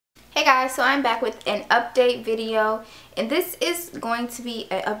guys, so I'm back with an update video, and this is going to be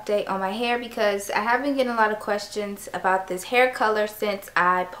an update on my hair because I have been getting a lot of questions about this hair color since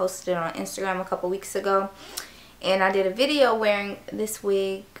I posted it on Instagram a couple weeks ago, and I did a video wearing this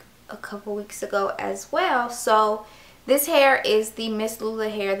wig a couple weeks ago as well. So this hair is the Miss Lula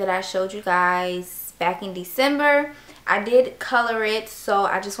hair that I showed you guys back in December. I did color it, so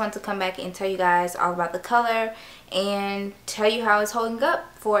I just wanted to come back and tell you guys all about the color and tell you how it's holding up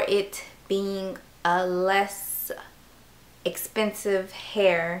for it being a less expensive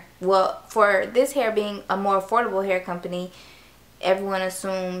hair. Well, for this hair being a more affordable hair company, everyone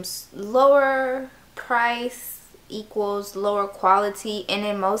assumes lower price equals lower quality, and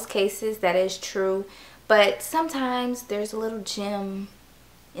in most cases that is true, but sometimes there's a little gem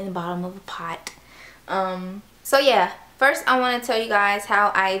in the bottom of a pot. So yeah, first I want to tell you guys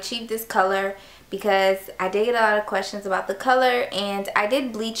how I achieved this color because I did get a lot of questions about the color, and I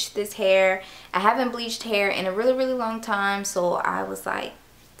did bleach this hair. I haven't bleached hair in a really long time, so I was like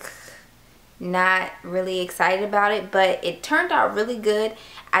not really excited about it, but it turned out really good.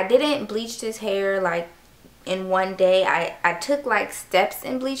 I didn't bleach this hair like in one day. I took like steps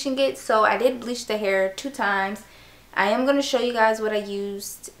in bleaching it, so I did bleach the hair 2 times. I am going to show you guys what I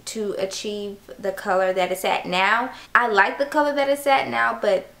used to achieve the color that it's at now. I like the color that it's at now,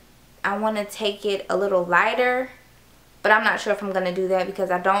 but I want to take it a little lighter, but I'm not sure if I'm going to do that because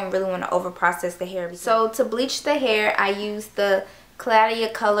I don't really want to over process the hair. So to bleach the hair, I used the Claudia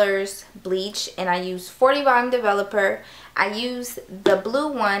Colors bleach, and I used 40 volume developer. I used the blue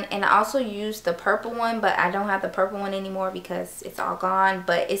one, and I also used the purple one, but I don't have the purple one anymore because it's all gone,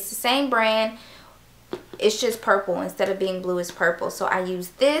 but it's the same brand. It's just purple. Instead of being blue, it's purple. So I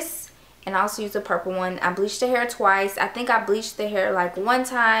used this, and I also used the purple one. I bleached the hair twice. I think I bleached the hair like 1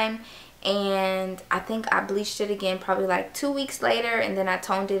 time, and I think I bleached it again probably like 2 weeks later, and then I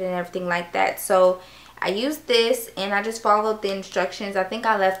toned it and everything like that. So I used this, and I just followed the instructions. I think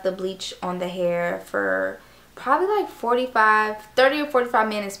I left the bleach on the hair for probably like 30 or 45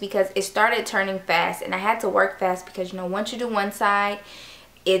 minutes because it started turning fast, and I had to work fast because, you know, once you do one side,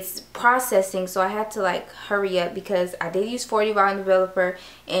 it's processing, so I had to like hurry up because I did use 40 volume developer,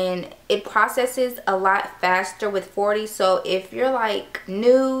 and it processes a lot faster with 40. So if you're like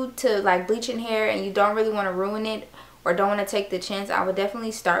new to like bleaching hair and you don't really want to ruin it or don't want to take the chance, I would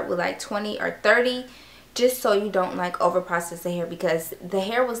definitely start with like 20 or 30 just so you don't like over process the hair, because the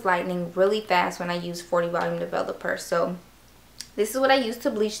hair was lightening really fast when I used 40 volume developer. So this is what I used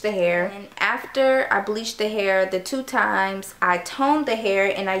to bleach the hair. And after I bleached the hair the 2 times, I toned the hair,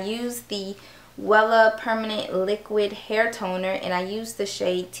 and I used the Wella Permanent Liquid Hair Toner, and I used the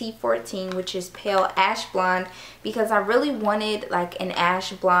shade T14, which is pale ash blonde, because I really wanted like an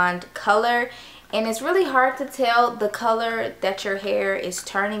ash blonde color. And it's really hard to tell the color that your hair is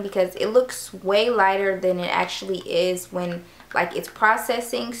turning because it looks way lighter than it actually is when like it's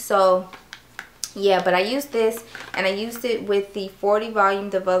processing. So yeah, but I used this, and I used it with the 40 volume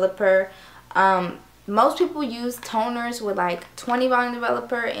developer. Most people use toners with like 20 volume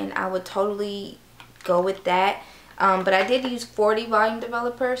developer, and I would totally go with that. But I did use 40 volume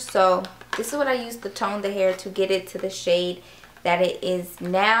developer, so this is what I used to tone the hair to get it to the shade that it is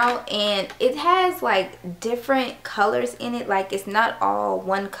now. And it has like different colors in it, like it's not all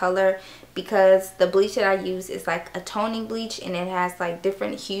one color because the bleach that I use is like a toning bleach, and it has like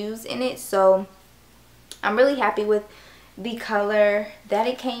different hues in it. So I'm really happy with the color that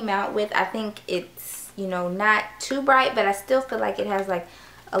it came out with. I think it's, you know, not too bright, but I still feel like it has like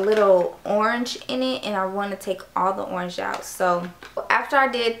a little orange in it, and I want to take all the orange out. So after I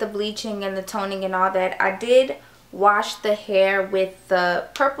did the bleaching and the toning and all that, I did wash the hair with the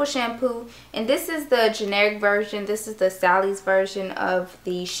purple shampoo, and this is the generic version. This is the Sally's version of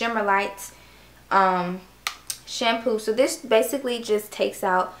the Shimmer Lights shampoo. So this basically just takes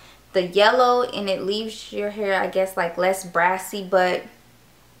out the yellow, and it leaves your hair, I guess, like less brassy. But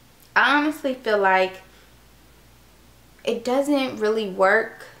I honestly feel like it doesn't really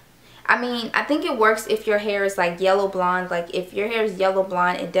work. I mean, I think it works if your hair is like yellow blonde. Like if your hair is yellow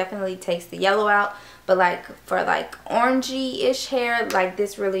blonde, it definitely takes the yellow out. But like for like orangey-ish hair, like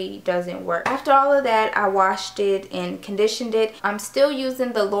this really doesn't work. After all of that, I washed it and conditioned it. I'm still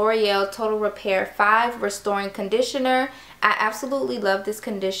using the L'Oreal Total Repair 5 Restoring Conditioner. I absolutely love this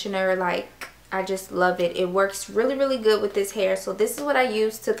conditioner. Like, I just love it. It works really good with this hair. So this is what I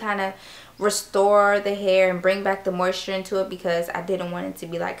use to kind of restore the hair and bring back the moisture into it, because I didn't want it to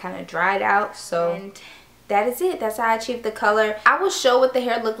be like kind of dried out. So and that is it. That's how I achieved the color. I will show what the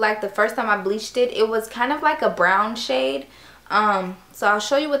hair looked like the first time I bleached it. It was kind of like a brown shade. So I'll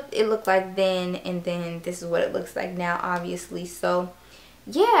show you what it looked like then, and then this is what it looks like now, obviously. So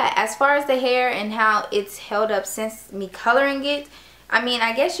yeah, as far as the hair and how it's held up since me coloring it, I mean,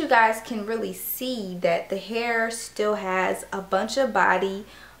 I guess you guys can really see that the hair still has a bunch of body.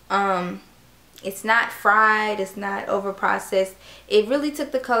 It's not fried, it's not over processed. It really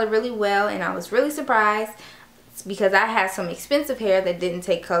took the color really well, and I was really surprised because I had some expensive hair that didn't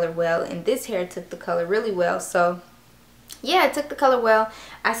take color well, and this hair took the color really well. So yeah, it took the color well.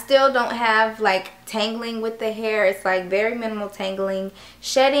 I still don't have like tangling with the hair. It's like very minimal tangling.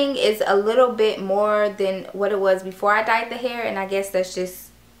 Shedding is a little bit more than what it was before I dyed the hair, and I guess that's just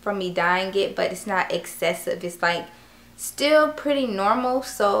from me dyeing it, but it's not excessive. It's like still pretty normal,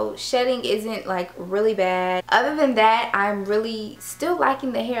 so shedding isn't like really bad. Other than that, I'm really still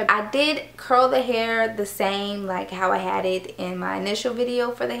liking the hair. I did curl the hair the same like how I had it in my initial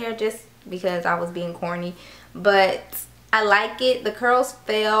video for the hair, just because I was being corny, but I like it. The curls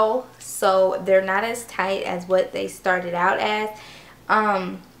fell, so they're not as tight as what they started out as.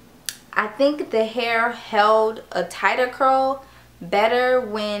 I think the hair held a tighter curl better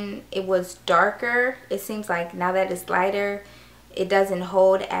when it was darker. It seems like now that it's lighter, it doesn't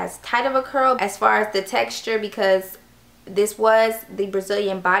hold as tight of a curl. As far as the texture, because this was the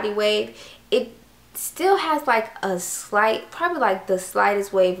Brazilian body wave, it still has like a slight, probably like the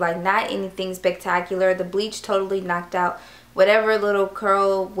slightest wave, like not anything spectacular. The bleach totally knocked out whatever little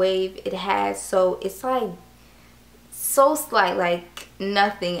curl wave it has, so it's like so slight, like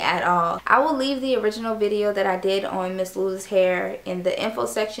nothing at all. I will leave the original video that I did on Miss Lula's hair in the info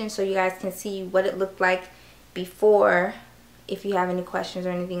section so you guys can see what it looked like before, if you have any questions or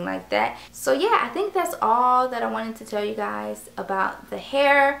anything like that. So yeah, I think that's all that I wanted to tell you guys about the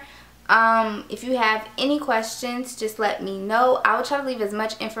hair. If you have any questions, just let me know. I will try to leave as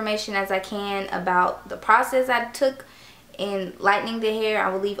much information as I can about the process I took in lightening the hair. I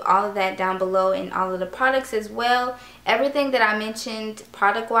will leave all of that down below, and all of the products as well. Everything that I mentioned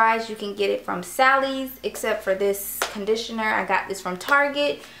product wise, you can get it from Sally's, except for this conditioner. I got this from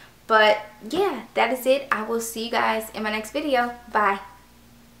Target. But yeah, that is it. I will see you guys in my next video. Bye.